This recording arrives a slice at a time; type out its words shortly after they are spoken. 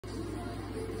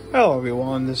Hello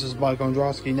everyone, this is Mike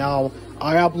Ondrowski. Now,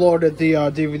 I uploaded the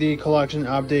DVD collection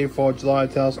update for July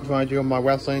 2022 of my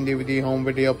wrestling DVD home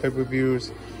video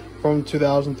pay-per-views from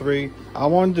 2003. I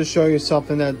wanted to show you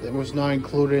something that was not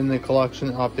included in the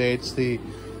collection updates.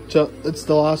 It's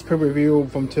the last pay-per-view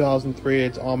from 2003.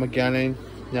 It's Armageddon.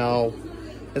 Now,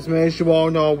 as many as you all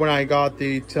know, when I got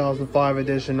the 2005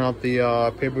 edition of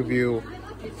the pay-per-view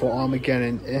for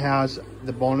Armageddon, it has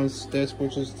the bonus disc,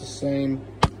 which is the same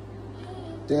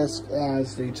disc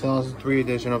as the 2003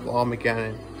 edition of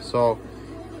Armageddon. So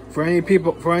for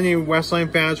any wrestling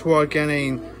fans who are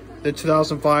getting the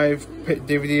 2005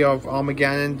 DVD of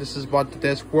Armageddon, this is what the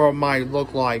disc world might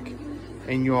look like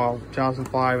in your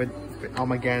 2005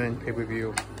 Armageddon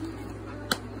pay-per-view.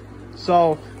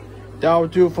 So that will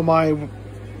do for my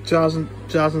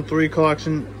 2003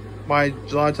 collection, my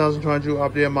July 2022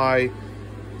 update, my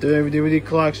DVD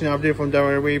collection update from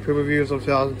WWE pay-per-views of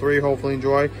 2003. Hopefully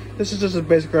enjoy. This is just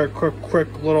basically a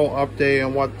quick little update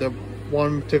on what the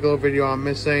one particular video I'm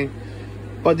missing.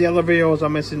 But the other videos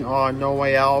I'm missing are No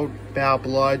Way Out, Bad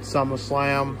Blood,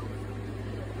 SummerSlam.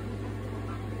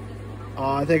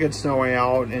 I think it's No Way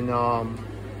Out, and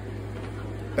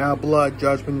Bad Blood,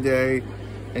 Judgment Day,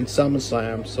 and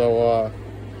SummerSlam. So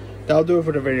that'll do it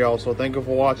for the video. So thank you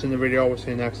for watching the video. We'll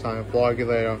see you next time. Vlog you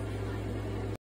later.